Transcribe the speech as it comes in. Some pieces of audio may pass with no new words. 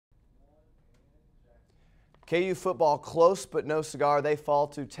KU football close but no cigar. They fall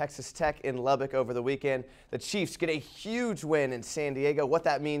to Texas Tech in Lubbock over the weekend. The Chiefs get a huge win in San Diego. What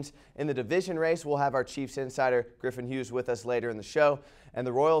that means in the division race, we'll have our Chiefs insider Griffin Hughes with us later in the show. And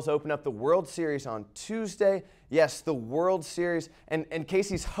the Royals open up the World Series on Tuesday. Yes, the World Series, and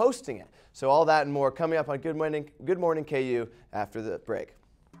Casey's hosting it. So all that and more coming up on Good Morning KU after the break.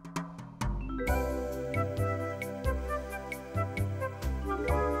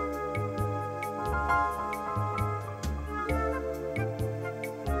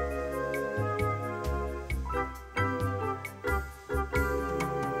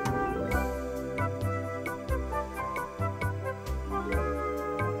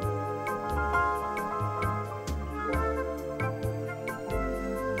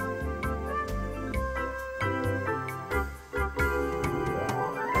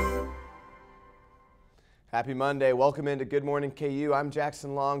 Happy Monday. Welcome into Good Morning KU. I'm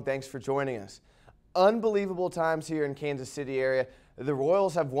Jackson Long. Thanks for joining us. Unbelievable times here in Kansas City area. The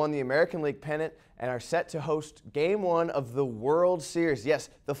Royals have won the American League pennant and are set to host Game 1 of the World Series. Yes,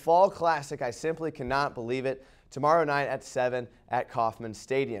 the Fall Classic. I simply cannot believe it. Tomorrow night at 7 at Kauffman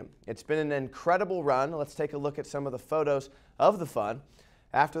Stadium. It's been an incredible run. Let's take a look at some of the photos of the fun.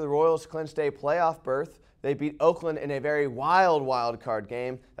 After the Royals clinched a playoff berth, they beat Oakland in a very wild card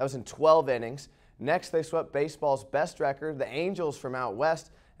game. That was in 12 innings. Next, they swept baseball's best record, the Angels from out west,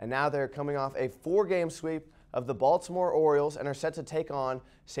 and now they're coming off a 4-game sweep of the Baltimore Orioles and are set to take on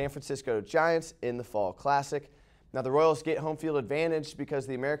San Francisco Giants in the Fall Classic. Now, the Royals get home field advantage because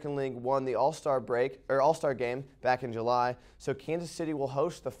the American League won the All-Star game back in July, so Kansas City will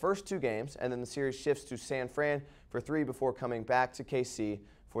host the first 2 games, and then the series shifts to San Fran for 3 before coming back to KC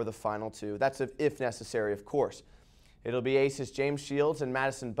for the final 2. That's if necessary, of course. It'll be aces James Shields and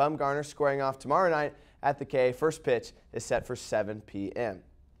Madison Bumgarner squaring off tomorrow night at the K. First pitch is set for 7 p.m.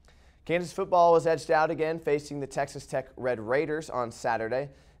 Kansas football was edged out again, facing the Texas Tech Red Raiders on Saturday.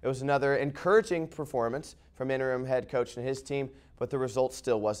 It was another encouraging performance from interim head coach and his team, but the result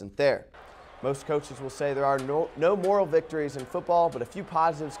still wasn't there. Most coaches will say there are no moral victories in football, but a few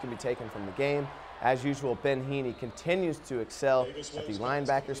positives can be taken from the game. As usual, Ben Heaney continues to excel at the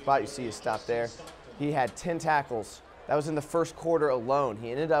linebacker spot. You see his stop there. He had 10 tackles. That was in the first quarter alone.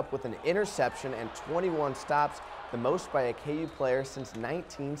 He ended up with an interception and 21 stops, the most by a KU player since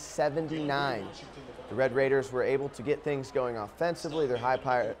 1979. The Red Raiders were able to get things going offensively. Their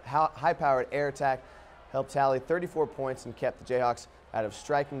high-powered air attack helped tally 34 points and kept the Jayhawks out of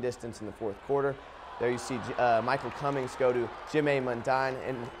striking distance in the fourth quarter. There you see Michael Cummings go to Jim A. Mundine,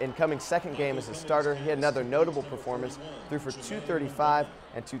 and in Cummings' second game as a starter, he had another notable performance, threw for 235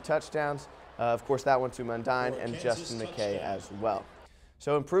 and 2 touchdowns. Of course, that one to Mundine and Justin McKay as well.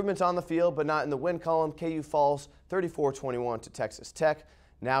 So improvements on the field, but not in the win column. KU falls 34-21 to Texas Tech.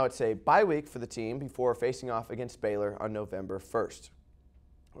 Now it's a bye week for the team before facing off against Baylor on November 1st.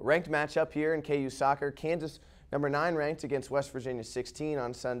 A ranked matchup here in KU soccer. Kansas, number 9 ranked against West Virginia 16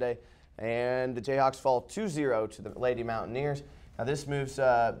 on Sunday. And the Jayhawks fall 2-0 to the Lady Mountaineers. Now this moves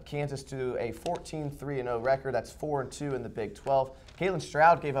Kansas to a 14-3-0 record. That's 4-2 in the Big 12. Caitlin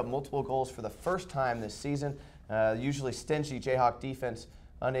Stroud gave up multiple goals for the first time this season. Usually stingy Jayhawk defense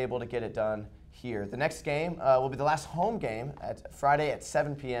unable to get it done here. The next game will be the last home game at Friday at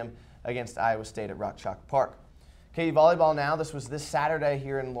 7 p.m. against Iowa State at Rock Chalk Park. KU volleyball now. This was this Saturday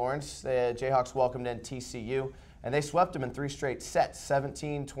here in Lawrence. The Jayhawks welcomed in TCU, and they swept them in 3 straight sets,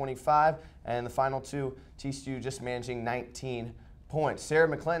 17-25, and the final 2, TCU just managing 19 points. Sarah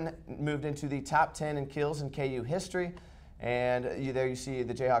McClinton moved into the top 10 in kills in KU history. And there you see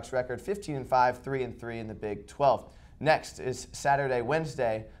the Jayhawks record 15-5, 3-3 in the Big 12. Next is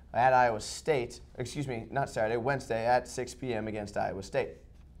Wednesday at Iowa State. Excuse me, not Saturday, Wednesday at 6 p.m. against Iowa State.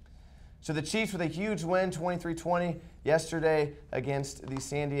 So the Chiefs with a huge win, 23-20 yesterday against the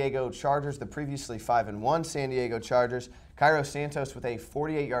San Diego Chargers, the previously 5-1 San Diego Chargers. Cairo Santos with a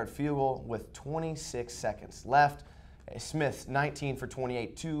 48-yard field goal with 26 seconds left. Smith, 19 for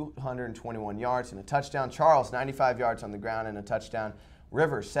 28, 221 yards and a touchdown. Charles, 95 yards on the ground and a touchdown.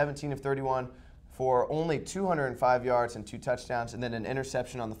 Rivers, 17 of 31 for only 205 yards and 2 touchdowns, and then an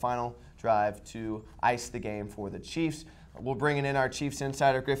interception on the final drive to ice the game for the Chiefs. We'll bring in our Chiefs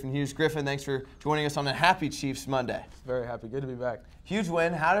insider, Griffin Hughes. Griffin, thanks for joining us on a happy Chiefs Monday. Very happy. Good to be back. Huge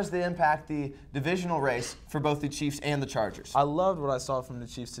win. How does it impact the divisional race for both the Chiefs and the Chargers? I loved what I saw from the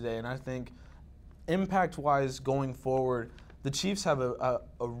Chiefs today, and I think impact-wise going forward, the Chiefs have a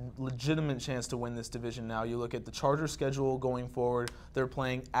legitimate chance to win this division now. You look at the Chargers' schedule going forward. They're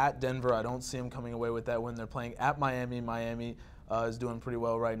playing at Denver. I don't see them coming away with that win. They're playing at Miami. Miami is doing pretty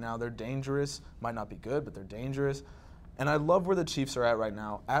well right now. They're dangerous. Might not be good, but they're dangerous. And I love where the Chiefs are at right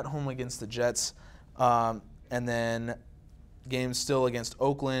now, at home against the Jets. And then games still against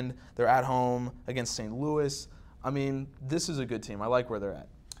Oakland. They're at home against St. Louis. I mean, this is a good team. I like where they're at.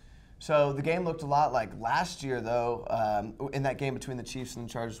 So the game looked a lot like last year, though, in that game between the Chiefs and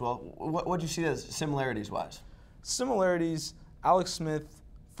the Chargers. Well, what did you see as similarities-wise? Similarities, Alex Smith,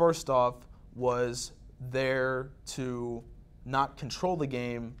 first off, was there to not control the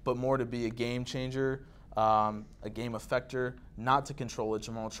game, but more to be a game changer, a game effector, not to control it.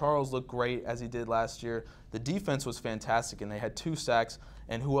 Jamal Charles looked great as he did last year. The defense was fantastic, and they had 2 sacks.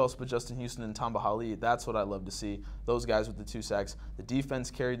 And who else but Justin Houston and Tamba Hali? That's what I love to see, those guys with the 2 sacks. The defense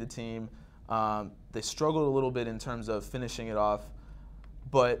carried the team. They struggled a little bit in terms of finishing it off.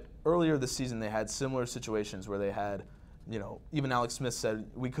 But earlier this season, they had similar situations where they had, even Alex Smith said,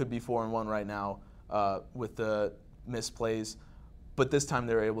 we could be 4-1 right now with the missed plays. But this time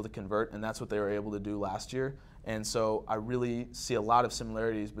they were able to convert, and that's what they were able to do last year. And so I really see a lot of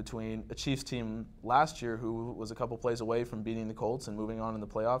similarities between a Chiefs team last year who was a couple plays away from beating the Colts and moving on in the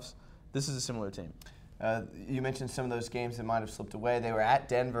playoffs. This is a similar team. You mentioned some of those games that might have slipped away. They were at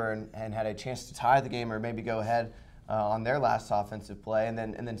Denver and had a chance to tie the game or maybe go ahead on their last offensive play. And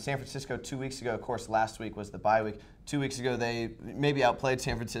then San Francisco 2 weeks ago, of course, last week was the bye week. 2 weeks ago, they maybe outplayed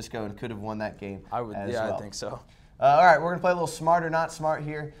San Francisco and could have won that game as well. I think so. All right, we're going to play a little Smarter Not Smart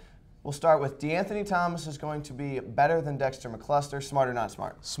here. We'll start with DeAnthony Thomas is going to be better than Dexter McCluster. Smart or not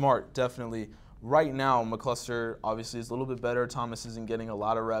smart? Smart, definitely. Right now, McCluster obviously is a little bit better. Thomas isn't getting a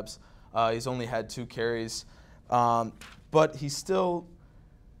lot of reps. He's only had 2 carries. But he's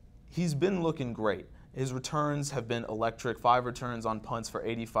been looking great. His returns have been electric. 5 returns on punts for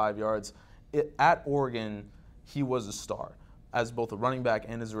 85 yards. At Oregon, he was a star. As both a running back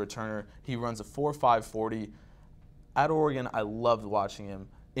and as a returner, he runs a 4.5 40. At Oregon, I loved watching him.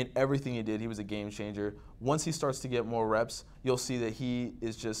 In everything he did, he was a game changer. Once he starts to get more reps, you'll see that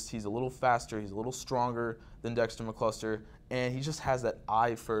he's a little faster, he's a little stronger than Dexter McCluster, and he just has that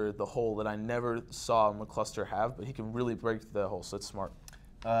eye for the hole that I never saw McCluster have, but he can really break through that hole, so it's smart.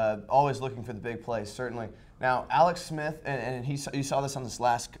 Always looking for the big plays, certainly. Now, Alex Smith, and you saw this on this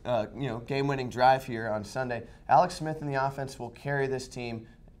last game-winning drive here on Sunday, Alex Smith and the offense will carry this team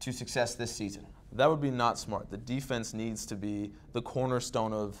to success this season. That would be not smart. The defense needs to be the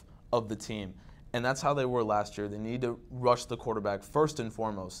cornerstone of the team. And that's how they were last year. They need to rush the quarterback first and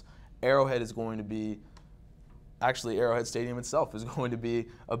foremost. Arrowhead Stadium itself is going to be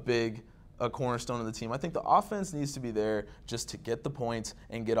a cornerstone of the team. I think the offense needs to be there just to get the points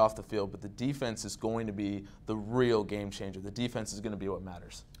and get off the field, but the defense is going to be the real game changer. The defense is going to be what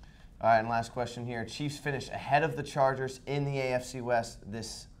matters. All right, and last question here. Chiefs finish ahead of the Chargers in the AFC West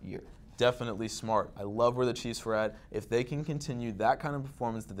this year. Definitely smart. I love where the Chiefs were at. If they can continue that kind of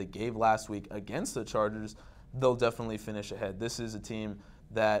performance that they gave last week against the Chargers, they'll definitely finish ahead. This is a team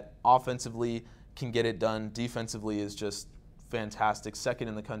that offensively can get it done. Defensively is just fantastic. Second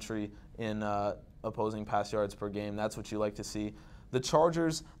in the country in opposing pass yards per game. That's what you like to see. The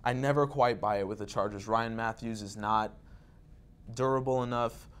Chargers, I never quite buy it with the Chargers. Ryan Matthews is not durable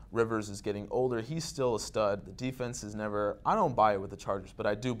enough. Rivers is getting older. He's still a stud. The defense is never – I don't buy it with the Chargers, but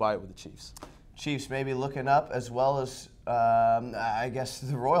I do buy it with the Chiefs. Chiefs maybe looking up as well as, I guess,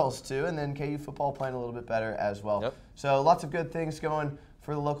 the Royals too, and then KU football playing a little bit better as well. Yep. So lots of good things going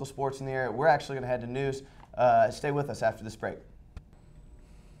for the local sports in the area. We're actually going to head to news. Stay with us after this break.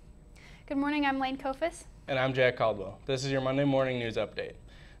 Good morning. I'm Lane Kofis. And I'm Jack Caldwell. This is your Monday morning news update.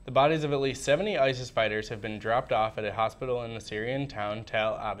 The bodies of at least 70 ISIS fighters have been dropped off at a hospital in the Syrian town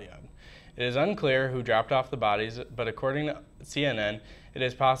Tal Abyad. It is unclear who dropped off the bodies, but according to CNN, it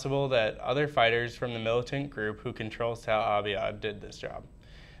is possible that other fighters from the militant group who controls Tal Abyad did this job.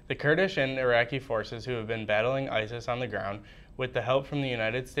 The Kurdish and Iraqi forces who have been battling ISIS on the ground with the help from the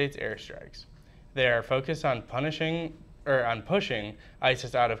United States airstrikes. They are focused on pushing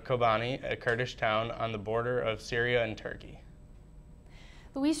ISIS out of Kobani, a Kurdish town on the border of Syria and Turkey.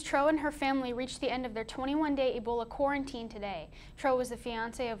 Louise Troe and her family reached the end of their 21-day Ebola quarantine today. Troe was the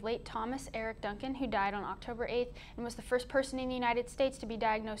fiance of late Thomas Eric Duncan, who died on October 8th and was the first person in the United States to be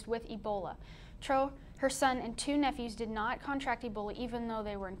diagnosed with Ebola. Troe, her son, and 2 nephews did not contract Ebola, even though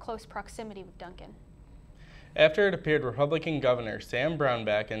they were in close proximity with Duncan. After it appeared Republican Governor Sam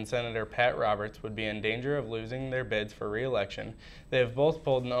Brownback and Senator Pat Roberts would be in danger of losing their bids for re-election, they have both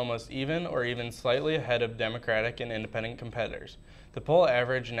pulled in almost even or even slightly ahead of Democratic and independent competitors. The poll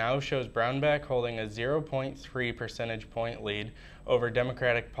average now shows Brownback holding a 0.3 percentage point lead over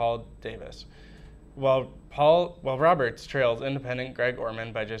Democratic Paul Davis, while Roberts trails independent Greg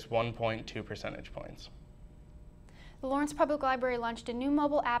Orman by just 1.2 percentage points. The Lawrence Public Library launched a new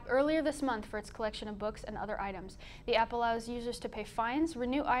mobile app earlier this month for its collection of books and other items. The app allows users to pay fines,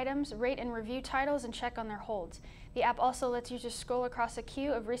 renew items, rate and review titles, and check on their holds. The app also lets users scroll across a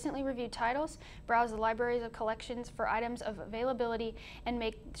queue of recently reviewed titles, browse the libraries of collections for items of availability, and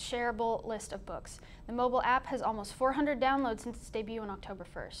make a shareable list of books. The mobile app has almost 400 downloads since its debut on October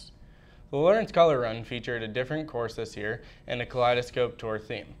 1st. The Lawrence Color Run featured a different course this year and a kaleidoscope tour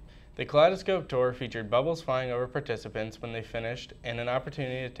theme. The kaleidoscope tour featured bubbles flying over participants when they finished and an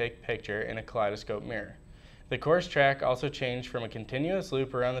opportunity to take a picture in a kaleidoscope mirror. The course track also changed from a continuous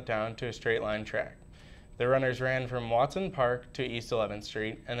loop around the town to a straight line track. The runners ran from Watson Park to East 11th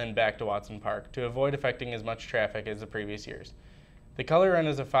Street and then back to Watson Park to avoid affecting as much traffic as the previous years. The Color Run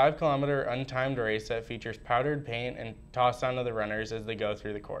is a 5-kilometer untimed race that features powdered paint and tossed onto the runners as they go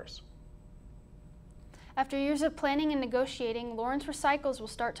through the course. After years of planning and negotiating, Lawrence Recycles will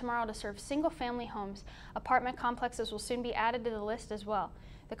start tomorrow to serve single-family homes. Apartment complexes will soon be added to the list as well.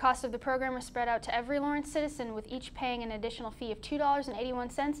 The cost of the program is spread out to every Lawrence citizen, with each paying an additional fee of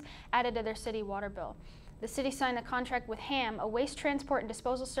 $2.81 added to their city water bill. The city signed a contract with HAM, a waste transport and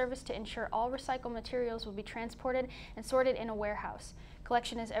disposal service, to ensure all recycled materials will be transported and sorted in a warehouse.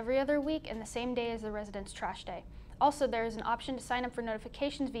 Collection is every other week and the same day as the residents' trash day. Also, there is an option to sign up for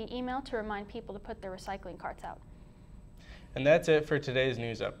notifications via email to remind people to put their recycling carts out. And that's it for today's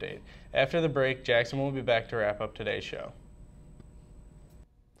news update. After the break, Jackson will be back to wrap up today's show.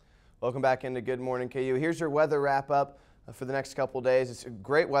 Welcome back into Good Morning KU. Here's your weather wrap up for the next couple days. It's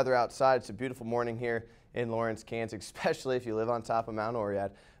great weather outside. It's a beautiful morning here in Lawrence, Kansas, especially if you live on top of Mount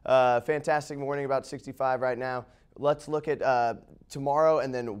Oriad. Fantastic morning, about 65 right now. Let's look at tomorrow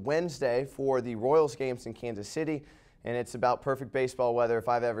and then Wednesday for the Royals games in Kansas City. And it's about perfect baseball weather if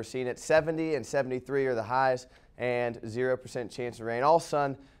I've ever seen it. 70 and 73 are the highs and 0% chance of rain. All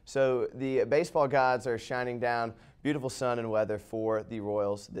sun, so the baseball gods are shining down. Beautiful sun and weather for the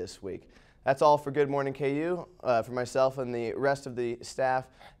Royals this week. That's all for Good Morning KU. For myself and the rest of the staff,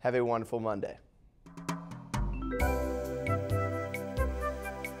 have a wonderful Monday.